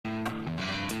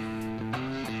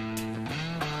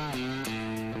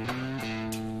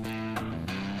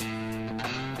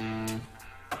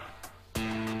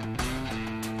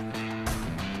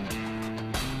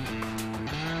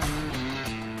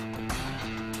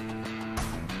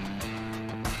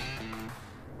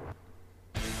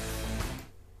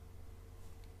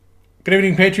Good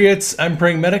evening, Patriots. I'm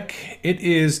Praying Medic. It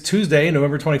is Tuesday,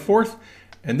 November 24th,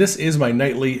 and this is my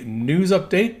nightly news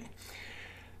update.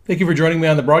 Thank you for joining me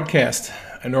on the broadcast.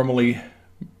 I normally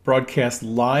broadcast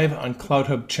live on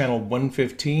CloutHub channel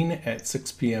 115 at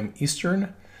 6 p.m.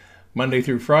 Eastern, Monday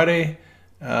through Friday.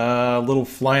 A little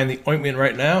fly in the ointment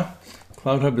right now.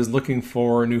 CloutHub is looking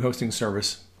for a new hosting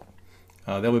service.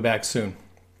 They'll be back soon.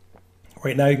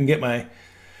 Right now, you can get my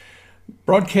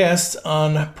broadcasts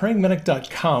on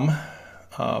prayingmedic.com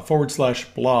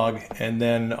 /blog, and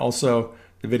then also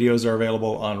the videos are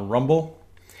available on Rumble.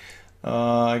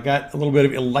 I got a little bit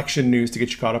of election news to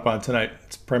get you caught up on tonight.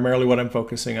 It's primarily what I'm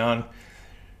focusing on. A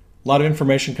lot of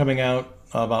information coming out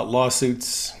about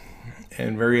lawsuits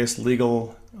and various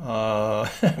legal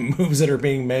moves that are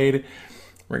being made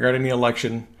regarding the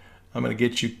election. I'm going to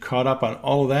get you caught up on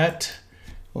all of that.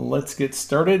 Let's get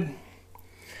started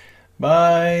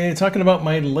by talking about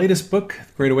my latest book,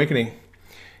 Great Awakening.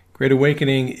 Great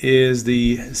Awakening is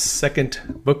the second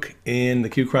book in the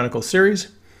Q Chronicle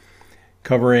series,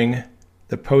 covering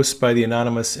the posts by the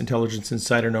anonymous intelligence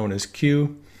insider known as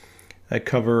Q. I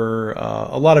cover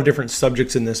a lot of different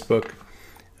subjects in this book.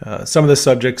 Some of the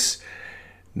subjects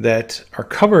that are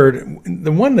covered,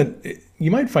 the one that you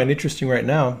might find interesting right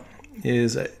now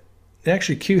is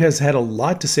actually Q has had a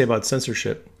lot to say about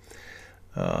censorship.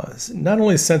 Not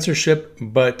only censorship,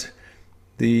 but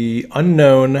the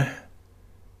unknown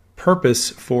purpose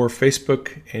for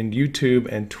Facebook and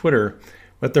YouTube and Twitter,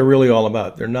 what they're really all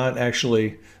about. They're not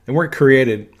actually, they weren't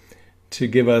created to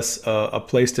give us a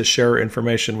place to share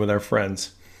information with our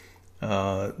friends.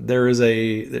 There's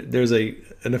a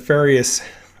nefarious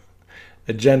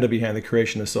agenda behind the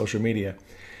creation of social media,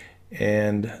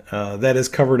 and that is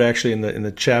covered actually in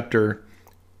the chapter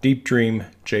Deep Dream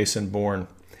Jason Bourne.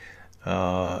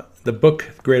 The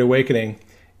book Great Awakening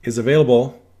is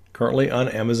available currently on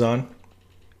Amazon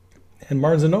and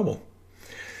Barnes & Noble.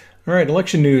 All right,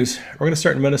 election news. We're going to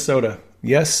start in Minnesota.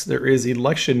 Yes, there is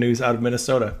election news out of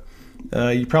Minnesota.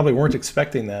 You probably weren't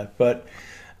expecting that, but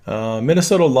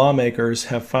Minnesota lawmakers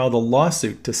have filed a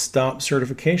lawsuit to stop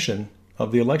certification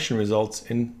of the election results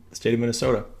in the state of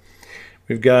Minnesota.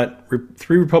 We've got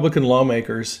three Republican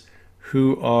lawmakers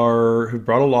who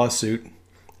brought a lawsuit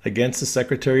against the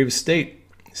Secretary of State,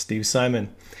 Steve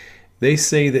Simon. They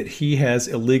say that he has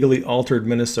illegally altered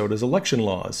Minnesota's election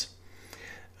laws.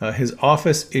 His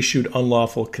office issued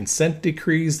unlawful consent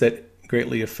decrees that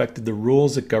greatly affected the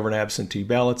rules that govern absentee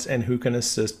ballots and who can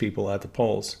assist people at the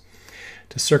polls.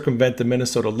 To circumvent the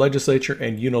Minnesota legislature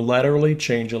and unilaterally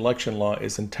change election law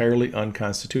is entirely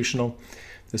unconstitutional.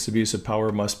 This abuse of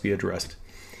power must be addressed.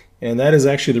 And that is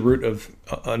actually the root of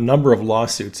a number of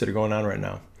lawsuits that are going on right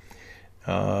now.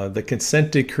 The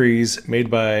consent decrees made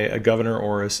by a governor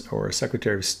or a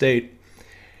secretary of state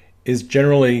is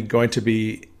generally going to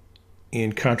be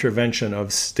in contravention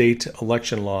of state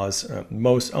election laws.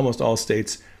 Almost all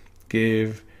states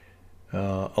give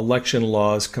election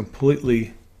laws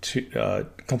complete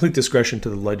discretion to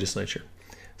the legislature.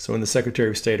 So when the secretary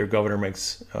of state or governor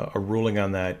makes a ruling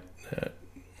on that,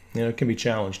 it can be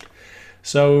challenged.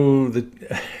 So the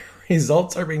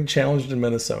results are being challenged in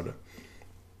Minnesota.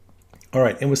 All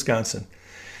right, in Wisconsin,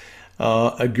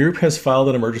 a group has filed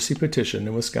an emergency petition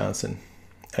in Wisconsin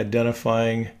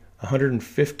identifying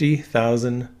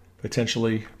 150,000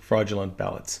 potentially fraudulent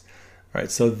ballots. All right,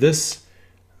 so this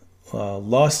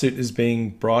lawsuit is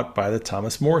being brought by the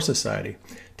Thomas More Society.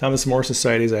 Thomas More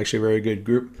Society is actually a very good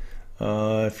group.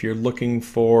 If you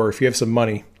have some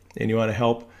money and you want to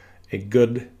help a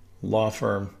good law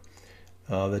firm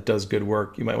that does good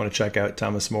work, you might want to check out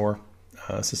Thomas More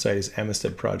Society's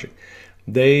Amistad Project.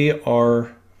 They've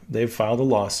filed a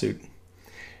lawsuit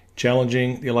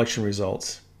challenging the election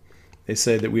results. They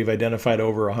say that we've identified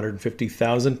over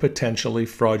 150,000 potentially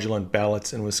fraudulent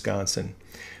ballots in Wisconsin.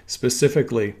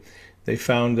 Specifically, they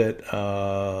found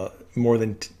that more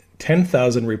than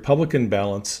 10,000 Republican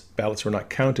ballots were not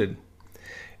counted,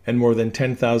 and more than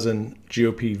 10,000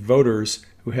 GOP voters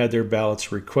who had their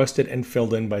ballots requested and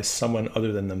filled in by someone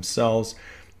other than themselves.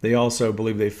 They also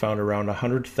believe they found around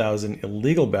 100,000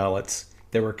 illegal ballots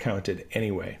that were counted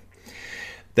anyway.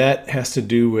 That has to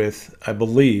do with, I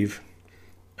believe,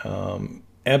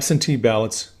 absentee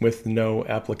ballots with no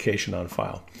application on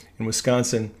file. In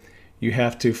Wisconsin, you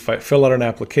have to fill out an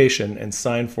application and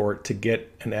sign for it to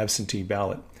get an absentee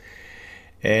ballot.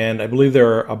 And I believe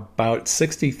there are about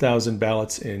 60,000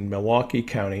 ballots in Milwaukee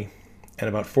County and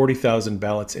about 40,000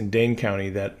 ballots in Dane County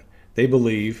that they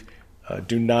believe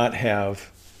do not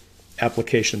have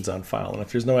applications on file. And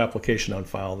if there's no application on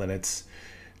file, then it's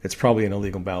probably an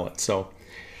illegal ballot. So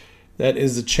that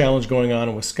is the challenge going on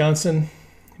in Wisconsin.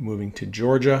 Moving to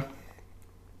Georgia.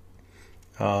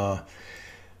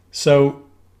 So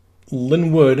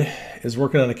Lin Wood is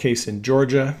working on a case in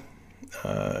Georgia.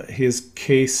 His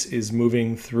case is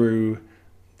moving through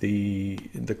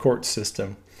the court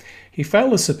system. He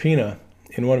filed a subpoena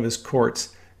in one of his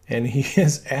courts, and he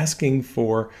is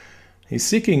he's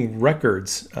seeking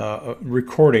records,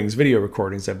 recordings, video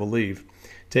recordings, I believe,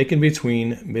 taken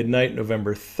between midnight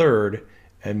November 3rd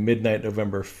and midnight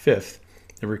November 5th.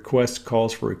 The request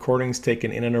calls for recordings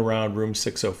taken in and around room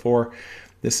 604.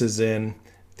 This is in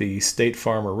the State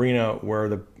Farm Arena where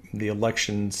the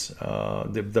elections,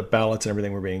 the ballots and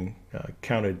everything were being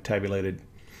counted, tabulated.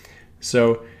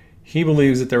 So he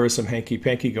believes that there was some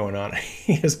hanky-panky going on.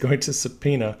 He is going to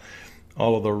subpoena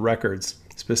all of the records,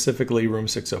 specifically room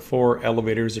 604,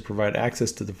 elevators that provide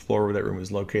access to the floor where that room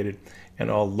is located, and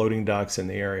all loading docks in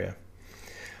the area.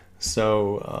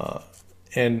 So,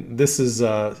 and this is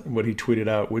what he tweeted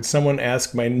out. Would someone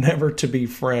ask my never-to-be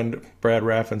friend, Brad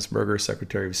Raffensperger,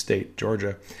 Secretary of State,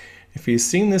 Georgia, if he's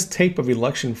seen this tape of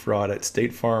election fraud at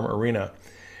State Farm Arena?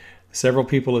 Several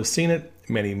people have seen it.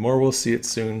 Many more will see it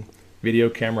soon.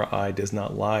 Video camera eye does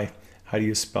not lie. How do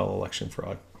you spell election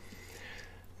fraud?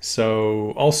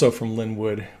 So also from Lin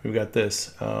Wood, we've got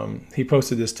this. He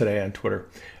posted this today on Twitter.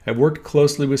 I've worked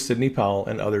closely with Sidney Powell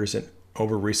and others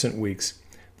over recent weeks.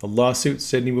 The lawsuit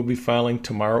Sidney will be filing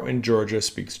tomorrow in Georgia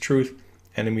speaks truth.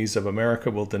 Enemies of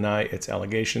America will deny its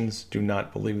allegations. Do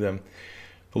not believe them.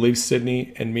 Believe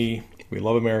Sidney and me. We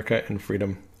love America and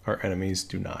freedom. Our enemies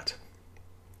do not.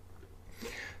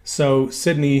 So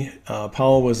Sidney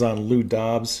Powell was on Lou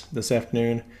Dobbs this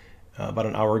afternoon, about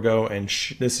an hour ago, and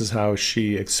this is how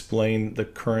she explained the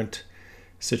current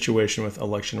situation with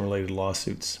election-related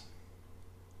lawsuits.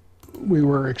 We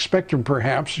were expecting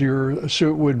perhaps your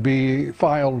suit would be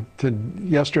filed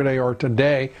yesterday or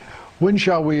today. When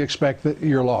shall we expect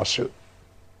your lawsuit?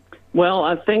 Well,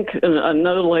 I think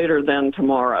no later than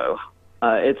tomorrow.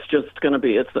 It's just going to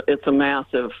be, it's a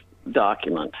massive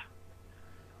document,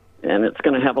 and it's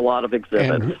going to have a lot of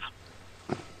exhibits.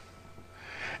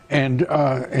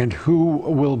 And who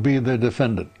will be the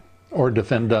defendant or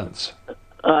defendants?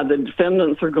 The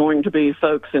defendants are going to be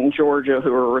folks in Georgia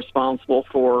who are responsible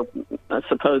for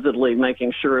supposedly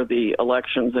making sure the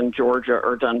elections in Georgia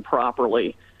are done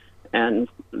properly. And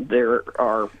there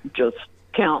are just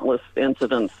countless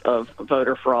incidents of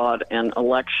voter fraud and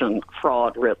election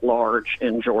fraud writ large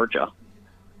in Georgia.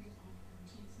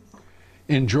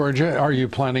 In Georgia, are you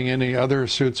planning any other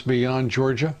suits beyond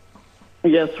Georgia?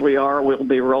 Yes, we are. We'll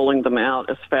be rolling them out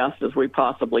as fast as we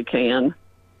possibly can,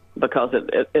 because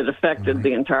it affected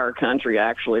the entire country,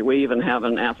 actually. We even have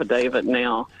an affidavit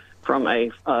now from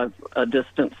a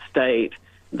distant state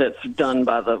that's done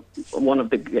by one of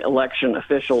the election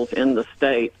officials in the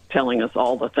state, telling us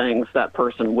all the things that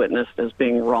person witnessed as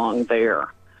being wrong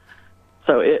there.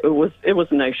 So it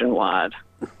was nationwide.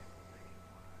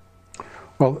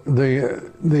 Well,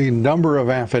 the number of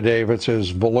affidavits is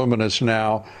voluminous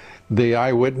now. The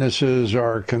eyewitnesses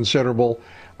are considerable.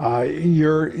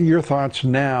 Your thoughts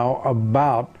now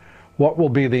about what will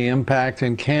be the impact,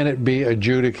 and can it be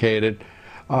adjudicated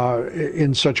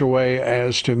in such a way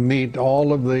as to meet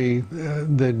all of the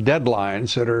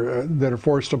deadlines that are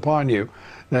forced upon you?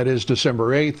 That is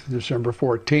December 8th, December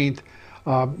 14th.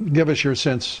 Give us your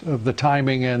sense of the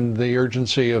timing and the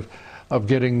urgency of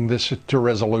getting this to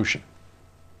resolution.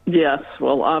 Yes,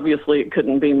 well, obviously it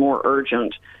couldn't be more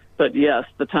urgent. But yes,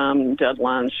 the time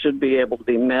deadlines should be able to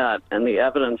be met, and the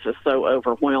evidence is so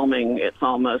overwhelming, it's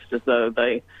almost as though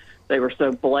they were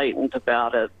so blatant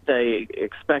about it, they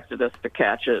expected us to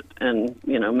catch it, and,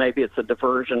 maybe it's a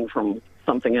diversion from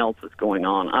something else that's going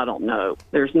on. I don't know.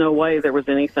 There's no way there was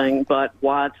anything but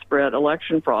widespread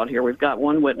election fraud here. We've got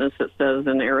one witness that says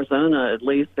in Arizona, at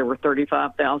least, there were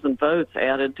 35,000 votes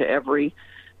added to every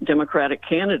Democratic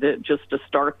candidate just to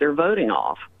start their voting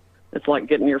off. It's like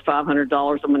getting your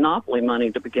 $500 of Monopoly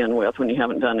money to begin with when you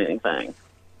haven't done anything.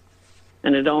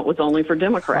 And it was only for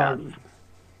Democrats.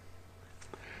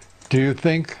 Do you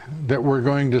think that we're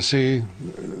going to see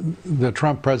the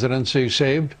Trump presidency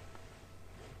saved?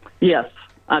 Yes,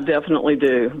 I definitely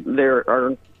do.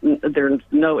 There's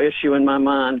no issue in my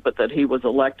mind but that he was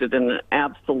elected in an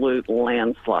absolute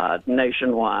landslide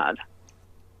nationwide.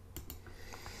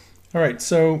 All right,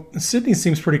 so Sidney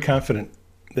seems pretty confident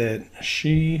that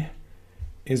she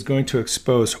is going to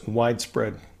expose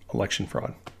widespread election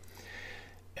fraud.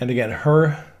 And again,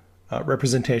 her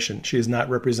representation, she is not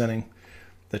representing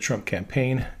the Trump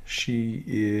campaign. She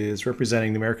is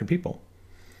representing the American people.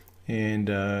 And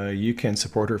you can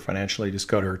support her financially. Just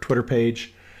go to her Twitter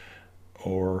page,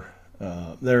 or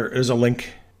there is a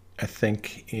link, I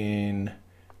think, in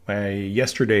my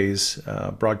yesterday's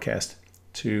broadcast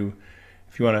to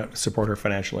if you want to support her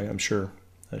financially, I'm sure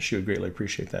she would greatly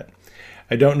appreciate that.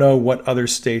 I don't know what other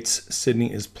states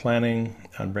Sydney is planning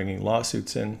on bringing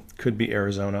lawsuits in. Could be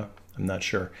Arizona. I'm not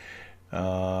sure.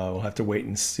 We'll have to wait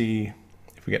and see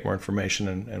if we get more information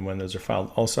and when those are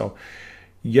filed. Also,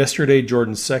 yesterday,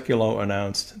 Jordan Sekulow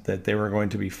announced that they were going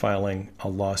to be filing a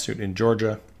lawsuit in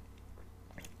Georgia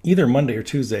either Monday or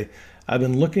Tuesday. I've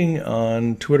been looking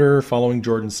on Twitter, following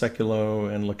Jordan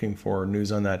Sekulow and looking for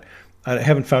news on that. I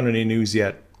haven't found any news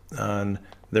yet on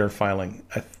their filing.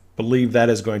 I believe that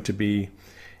is going to be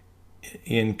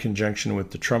in conjunction with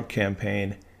the Trump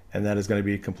campaign, and that is going to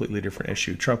be a completely different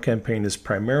issue. Trump campaign is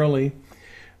primarily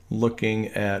looking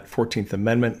at 14th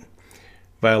Amendment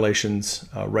violations,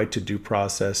 right to due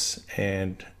process,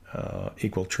 and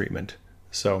equal treatment.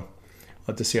 So we'll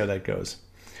have to see how that goes.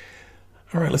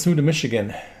 All right, let's move to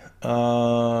Michigan.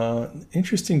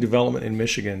 Interesting development in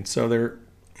Michigan. So there are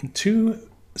two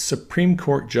Supreme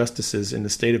Court justices in the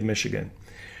state of Michigan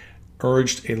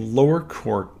urged a lower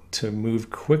court to move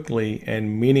quickly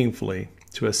and meaningfully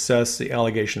to assess the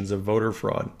allegations of voter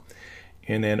fraud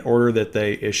in an order that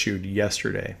they issued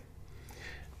yesterday.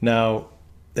 Now,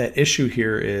 that issue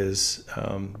here is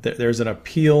there's an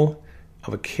appeal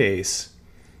of a case,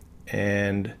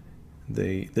 and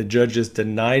the judges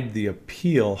denied the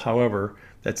appeal. However,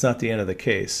 that's not the end of the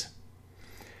case.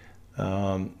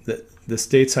 The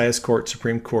state's highest court,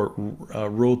 Supreme Court,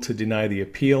 ruled to deny the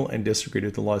appeal and disagreed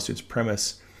with the lawsuit's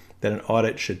premise that an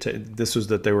audit should take. This was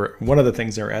that one of the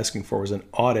things they were asking for was an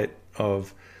audit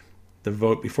of the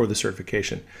vote before the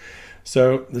certification.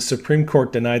 So the Supreme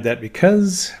Court denied that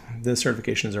because the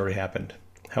certification has already happened.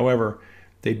 However,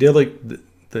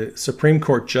 the Supreme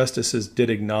Court justices did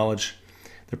acknowledge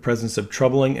the presence of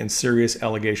troubling and serious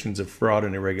allegations of fraud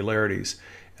and irregularities.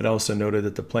 It also noted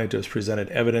that the plaintiffs presented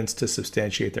evidence to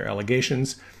substantiate their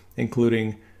allegations,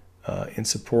 including in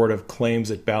support of claims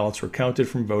that ballots were counted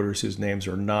from voters whose names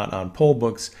were not on poll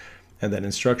books, and that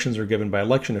instructions were given by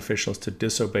election officials to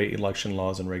disobey election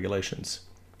laws and regulations.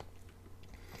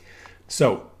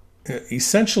 So,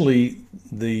 essentially,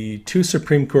 the two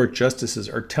Supreme Court justices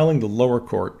are telling the lower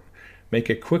court, make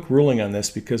a quick ruling on this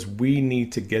because we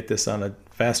need to get this on a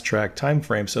fast-track time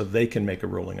frame so they can make a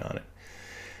ruling on it.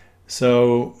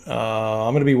 So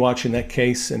I'm going to be watching that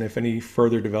case, and if any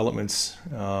further developments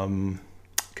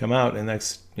come out in the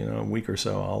next week or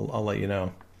so, I'll let you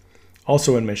know.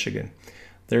 Also in Michigan,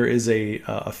 there is a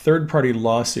third-party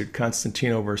lawsuit,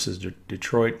 Constantino versus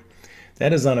Detroit.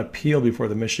 That is on appeal before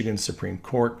the Michigan Supreme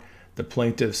Court. The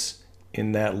plaintiffs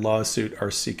in that lawsuit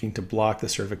are seeking to block the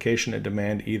certification and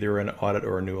demand either an audit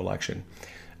or a new election.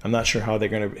 I'm not sure how they're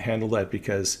going to handle that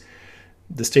because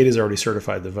the state has already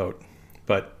certified the vote,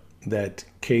 but that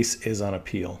case is on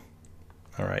appeal.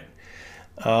 All right.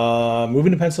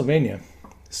 Moving to Pennsylvania.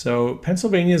 So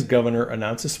Pennsylvania's governor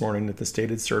announced this morning that the state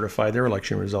had certified their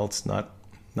election results. Not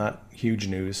huge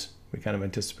news. We kind of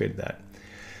anticipated that.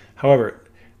 However,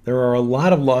 there are a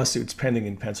lot of lawsuits pending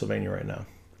in Pennsylvania right now.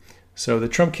 So the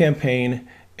Trump campaign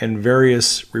and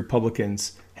various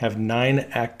Republicans have 9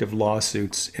 active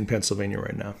lawsuits in Pennsylvania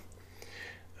right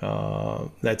now.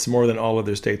 That's more than all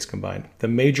other states combined. The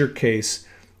major case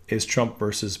is Trump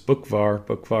versus Boockvar.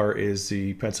 Boockvar is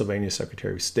the Pennsylvania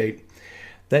Secretary of State.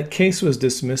 That case was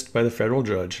dismissed by the federal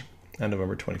judge on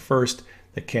November 21st.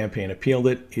 The campaign appealed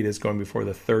it. It is going before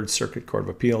the Third Circuit Court of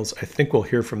Appeals. I think we'll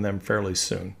hear from them fairly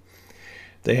soon.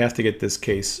 They have to get this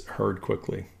case heard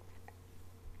quickly.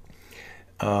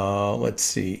 Let's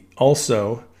see.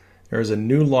 Also, there is a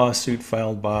new lawsuit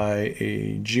filed by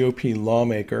a GOP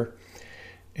lawmaker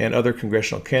and other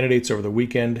congressional candidates over the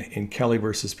weekend in Kelly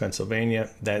versus Pennsylvania.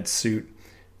 That suit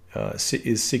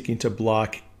is seeking to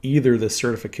block either the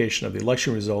certification of the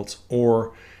election results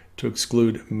or to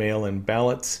exclude mail-in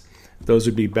ballots. Those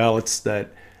would be ballots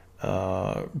that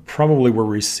probably were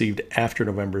received after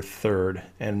November 3rd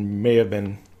and may have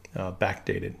been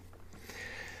backdated.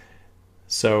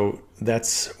 So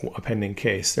that's a pending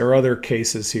case. There are other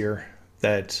cases here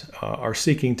that are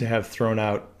seeking to have thrown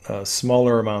out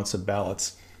smaller amounts of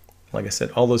ballots. Like I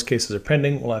said, all those cases are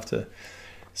pending. We'll have to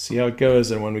see how it goes,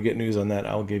 and when we get news on that,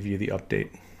 I'll give you the update.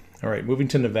 All right, moving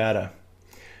to Nevada.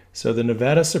 So the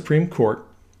Nevada Supreme Court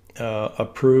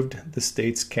approved the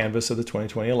state's canvass of the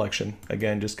 2020 election.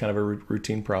 Again, just kind of a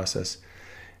routine process.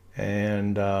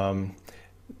 And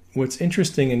what's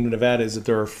interesting in Nevada is that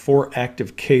there are 4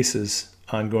 active cases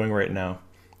ongoing right now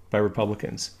by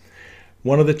Republicans.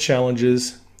 One of the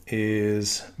challenges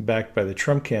is backed by the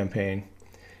Trump campaign,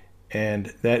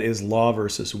 and that is Law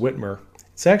versus Whitmer.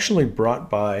 It's actually brought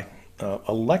by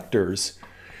electors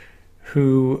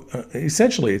who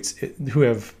essentially who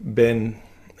have been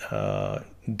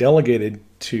delegated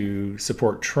to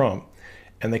support Trump,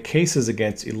 and the cases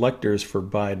against electors for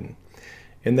Biden.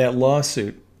 In that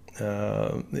lawsuit,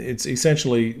 it's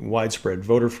essentially widespread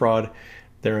voter fraud.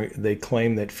 They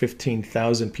claim that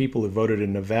 15,000 people who voted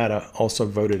in Nevada also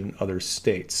voted in other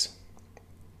states.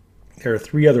 There are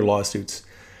 3 other lawsuits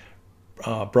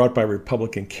brought by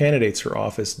Republican candidates for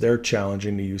office. They're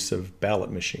challenging the use of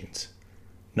ballot machines.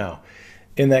 Now,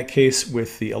 in that case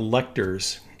with the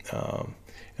electors, an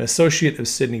associate of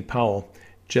Sidney Powell,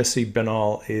 Jesse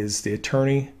Benall, is the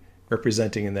attorney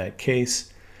representing in that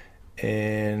case.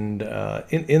 And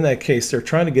in that case, they're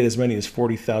trying to get as many as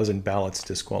 40,000 ballots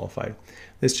disqualified.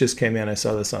 This just came in. I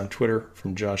saw this on Twitter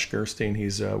from Josh Gerstein.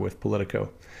 He's with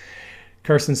Politico.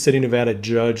 Carson City, Nevada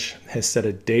judge has set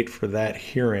a date for that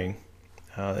hearing.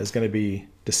 It's going to be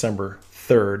December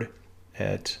 3rd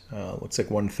at looks like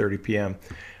 1:30 p.m.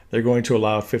 They're going to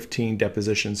allow 15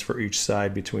 depositions for each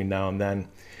side between now and then.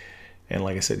 And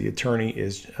like I said, the attorney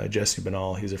is Jesse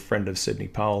Benall. He's a friend of Sidney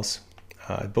Powell's.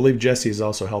 I believe Jesse is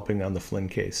also helping on the Flynn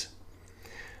case.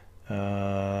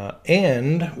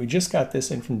 And we just got this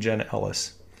in from Jenna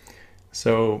Ellis.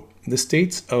 So the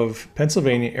states of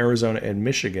Pennsylvania, Arizona, and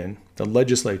Michigan, the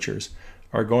legislatures,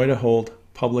 are going to hold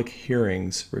public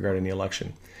hearings regarding the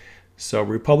election. So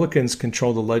Republicans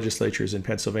control the legislatures in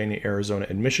Pennsylvania, Arizona,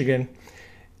 and Michigan.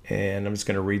 And I'm just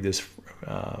going to read this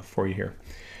for you here.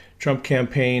 Trump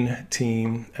campaign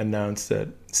team announced that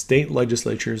state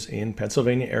legislatures in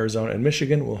Pennsylvania, Arizona, and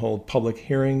Michigan will hold public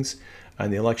hearings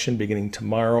on the election beginning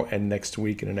tomorrow and next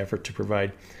week in an effort to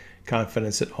provide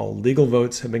confidence that all legal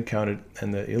votes have been counted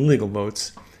and the illegal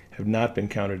votes have not been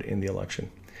counted in the election.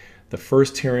 The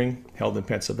first hearing held in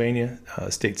Pennsylvania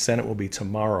State Senate will be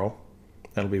tomorrow.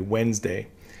 That'll be Wednesday,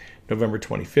 November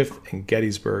 25th in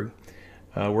Gettysburg,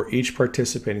 where each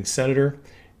participating senator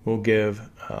will give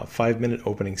a 5-minute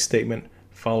opening statement,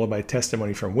 followed by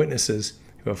testimony from witnesses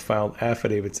who have filed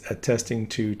affidavits attesting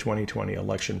to 2020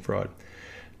 election fraud.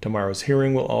 Tomorrow's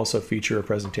hearing will also feature a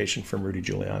presentation from Rudy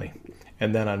Giuliani.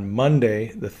 And then on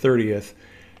Monday, the 30th,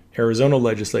 Arizona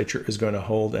legislature is going to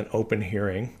hold an open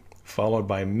hearing, followed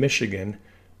by Michigan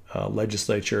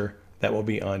legislature. That will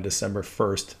be on December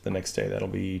 1st, the next day. That'll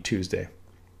be Tuesday.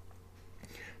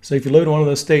 So if you live in one of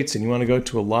those states and you want to go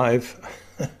to a live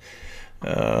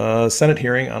Senate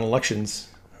hearing on elections,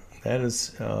 that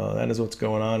is what's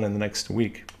going on in the next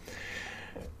week.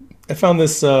 I found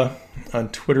this on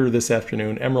Twitter this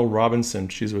afternoon. Emerald Robinson,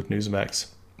 she's with Newsmax,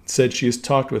 said she has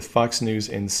talked with Fox News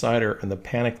Insider, and the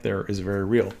panic there is very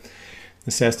real.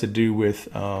 This has to do with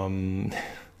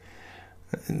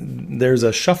there's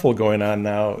a shuffle going on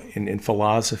now in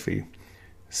philosophy,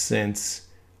 since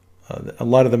a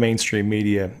lot of the mainstream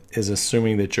media is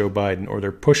assuming that Joe Biden, or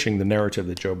they're pushing the narrative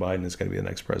that Joe Biden is going to be the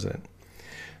next president.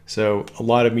 So a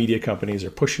lot of media companies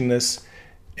are pushing this,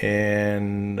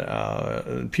 and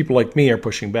people like me are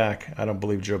pushing back. I don't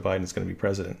believe Joe Biden is going to be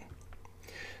president.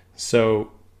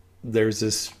 So there's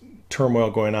this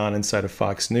turmoil going on inside of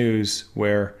Fox News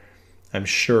where I'm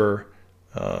sure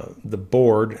the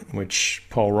board, which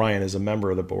Paul Ryan is a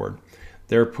member of the board,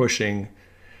 they're pushing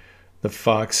the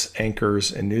Fox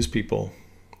anchors and news people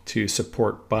to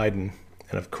support Biden.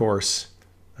 And of course,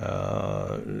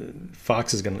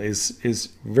 Fox is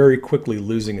very quickly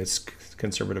losing its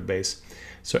conservative base.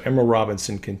 So Emerald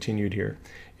Robinson continued here.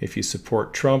 If you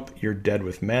support Trump, you're dead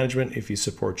with management. If you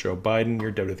support Joe Biden,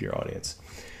 you're dead with your audience.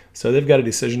 So they've got a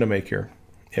decision to make here.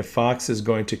 If Fox is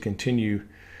going to continue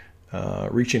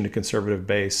reaching the conservative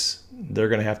base, they're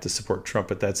going to have to support Trump,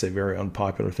 but that's a very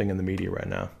unpopular thing in the media right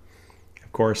now.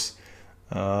 Of course,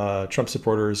 Trump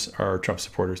supporters are Trump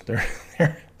supporters.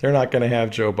 They're not going to have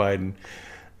Joe Biden.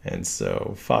 And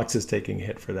so Fox is taking a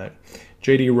hit for that.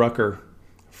 J.D. Rucker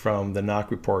from the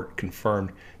Knock Report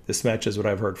confirmed this matches what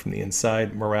I've heard from the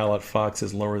inside. Morale at Fox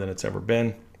is lower than it's ever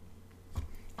been.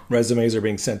 Resumes are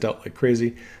being sent out like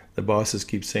crazy. The bosses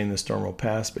keep saying the storm will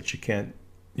pass, but you can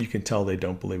tell they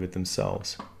don't believe it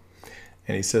themselves.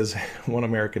 And he says One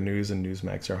American News and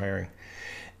Newsmax are hiring.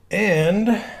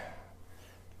 And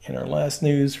in our last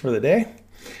news for the day,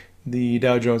 the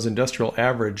Dow Jones Industrial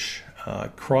Average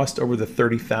crossed over the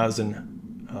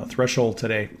 30,000 threshold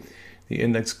today. The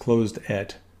index closed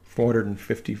at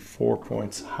 454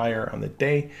 points higher on the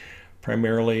day,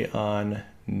 primarily on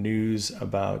news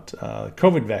about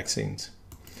COVID vaccines.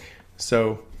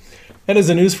 So that is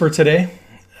the news for today.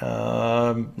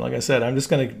 Like I said, I'm just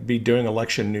going to be doing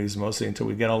election news mostly until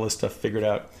we get all this stuff figured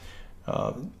out.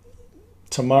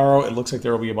 Tomorrow, it looks like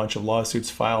there will be a bunch of lawsuits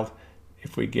filed.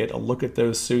 If we get a look at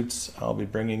those suits, I'll be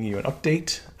bringing you an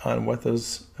update on what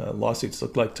those lawsuits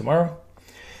look like tomorrow.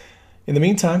 In the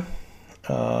meantime,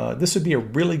 this would be a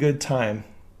really good time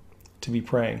to be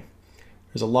praying.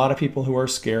 There's a lot of people who are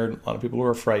scared, a lot of people who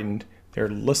are frightened. They're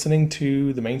listening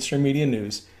to the mainstream media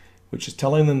news, which is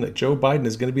telling them that Joe Biden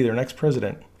is going to be their next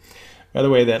president. By the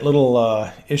way, that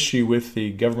little issue with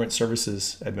the Government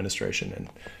Services Administration and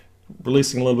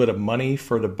releasing a little bit of money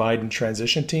for the Biden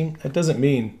transition team, that doesn't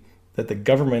mean that the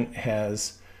government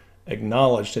has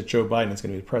acknowledged that Joe Biden is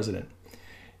going to be the president.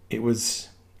 It was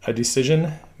a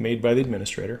decision made by the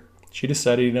administrator. She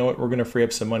decided, you know what, we're going to free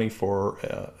up some money for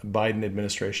Biden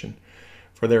administration,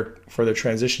 for their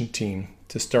transition team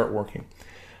to start working.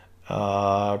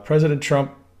 President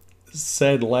Trump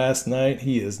said last night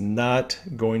he is not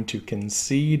going to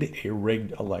concede a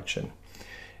rigged election.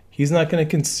 He's not going to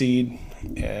concede,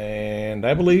 and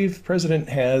I believe the president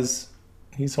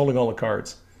he's holding all the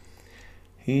cards.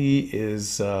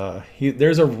 There's a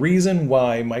reason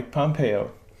why Mike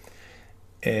Pompeo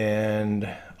and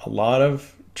a lot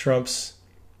of Trump's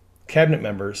cabinet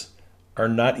members are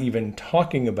not even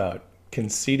talking about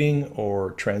conceding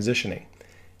or transitioning.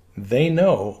 They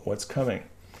know what's coming.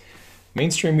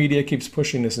 Mainstream media keeps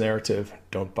pushing this narrative.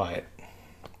 Don't buy it.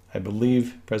 I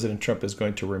believe President Trump is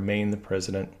going to remain the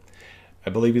president. I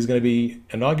believe he's going to be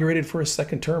inaugurated for a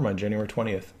second term on January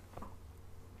 20th.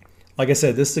 Like I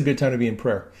said, this is a good time to be in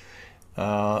prayer. We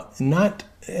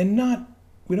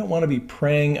don't want to be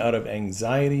praying out of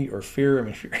anxiety or fear. I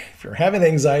mean, if you're having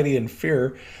anxiety and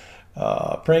fear,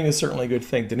 praying is certainly a good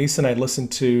thing. Denise and I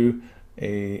listened to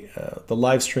the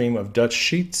live stream of Dutch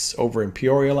Sheets over in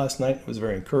Peoria last night. It was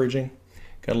very encouraging.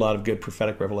 Got a lot of good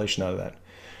prophetic revelation out of that.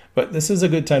 But this is a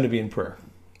good time to be in prayer.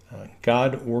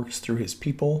 God works through his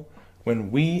people when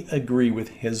we agree with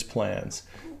his plans.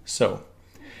 So,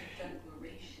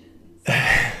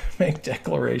 make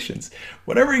declarations.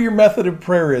 Whatever your method of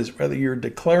prayer is, whether you're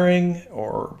declaring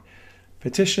or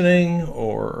petitioning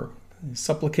or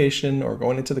supplication or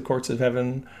going into the courts of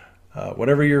heaven,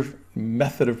 whatever your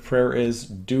method of prayer is,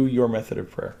 do your method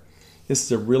of prayer. This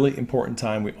is a really important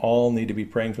time. We all need to be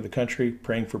praying for the country,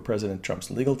 praying for President Trump's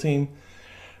legal team,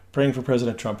 praying for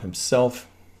President Trump himself.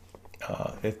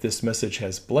 If this message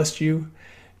has blessed you,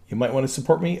 you might want to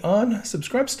support me on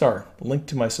Subscribestar. The link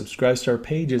to my Subscribestar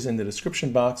page is in the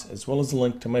description box, as well as the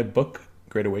link to my book,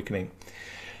 Great Awakening.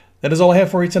 That is all I have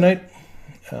for you tonight.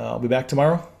 I'll be back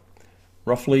tomorrow,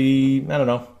 roughly,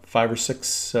 5 or 6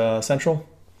 Central.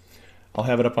 I'll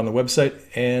have it up on the website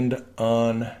and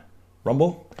on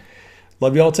Rumble.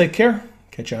 Love you all. Take care.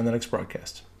 Catch you on the next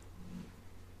broadcast.